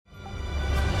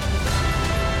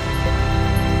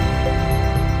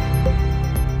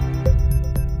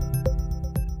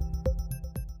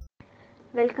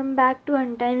Welcome back to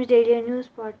UnTimes Daily News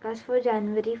podcast for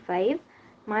January 5.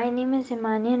 My name is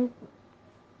Himani and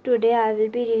today I will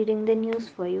be reading the news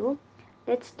for you.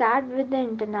 Let's start with the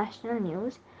international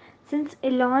news. Since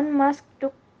Elon Musk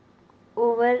took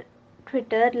over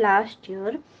Twitter last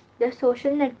year, the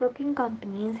social networking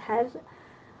companies has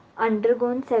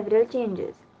undergone several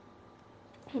changes.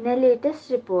 In a latest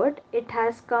report, it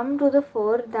has come to the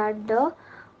fore that the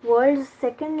world's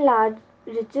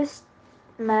richest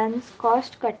man's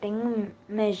cost cutting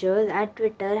measures at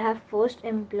Twitter have forced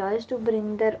employees to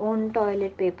bring their own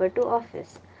toilet paper to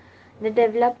office. The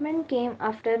development came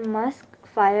after Musk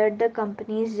fired the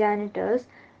company's janitors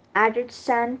at its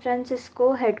San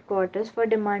Francisco headquarters for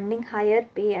demanding higher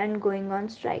pay and going on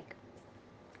strike.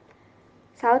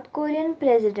 South Korean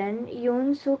President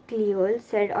Yoon Suk Yeol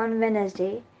said on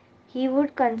Wednesday he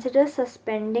would consider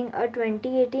suspending a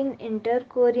 2018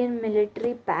 inter-Korean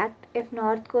military pact if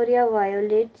North Korea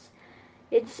violates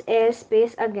its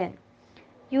airspace again.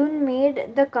 Yoon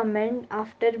made the comment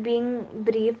after being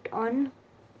briefed on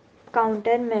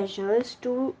countermeasures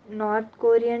to North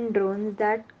Korean drones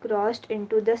that crossed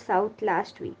into the south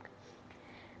last week.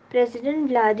 President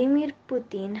Vladimir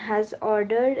Putin has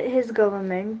ordered his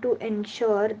government to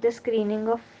ensure the screening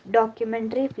of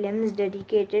documentary films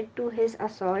dedicated to his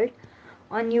assault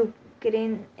on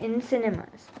Ukraine in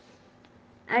cinemas,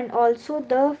 and also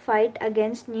the fight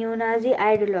against neo-Nazi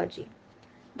ideology.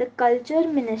 The culture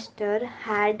minister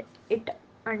had it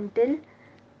until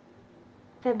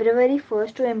February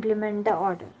 1st to implement the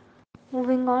order.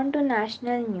 Moving on to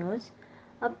national news,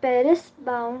 a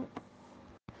Paris-bound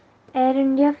Air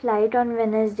India flight on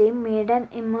Wednesday made an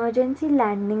emergency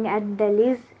landing at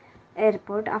Delhi's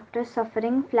airport after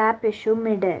suffering flap issue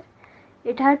mid-air.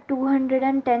 It had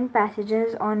 210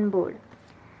 passengers on board.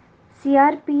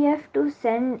 CRPF to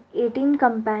send 18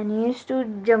 companies to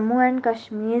Jammu and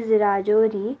Kashmir's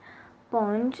Rajouri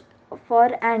Poonch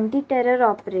for anti-terror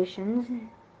operations.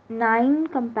 9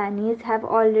 companies have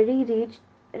already reached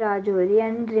Rajouri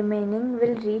and remaining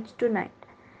will reach tonight.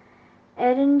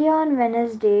 Air India on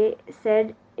Wednesday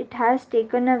said it has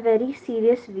taken a very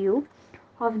serious view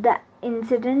of the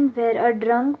incident where a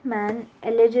drunk man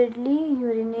allegedly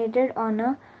urinated on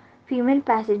a female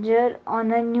passenger on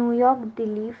a New York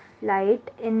Delhi flight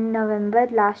in November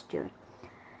last year.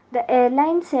 The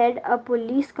airline said a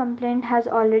police complaint has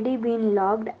already been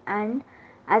logged and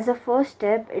as a first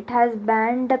step it has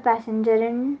banned the passenger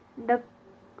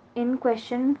in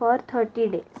question for 30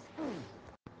 days.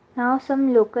 Now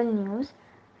some local news.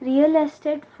 Real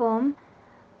estate firm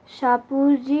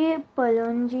Shapurji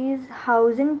Pallonji's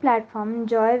housing platform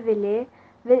Joyville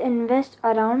will invest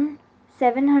around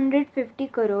 750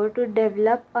 crore to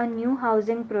develop a new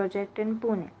housing project in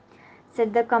Pune,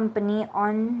 said the company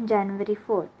on January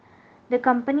 4th. The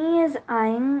company is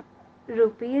eyeing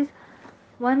rupees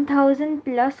 1000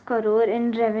 plus crore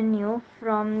in revenue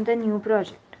from the new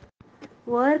project.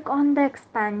 Work on the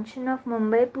expansion of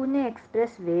Mumbai-Pune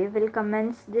Expressway will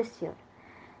commence this year,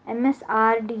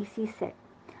 MSRDC said.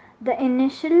 The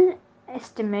initial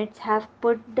estimates have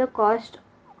put the cost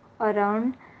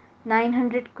around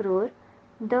 900 crore.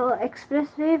 The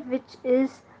expressway, which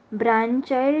is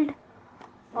brainchild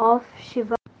of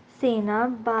Shiva Sena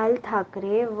Bal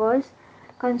Thackeray, was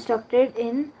constructed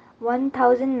in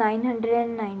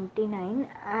 1999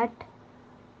 at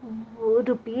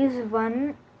rupees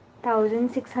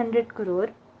 1600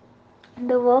 crore.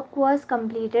 The work was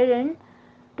completed in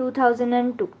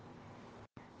 2002.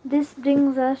 This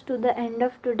brings us to the end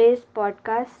of today's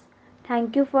podcast.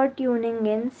 Thank you for tuning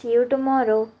in. See you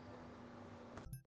tomorrow.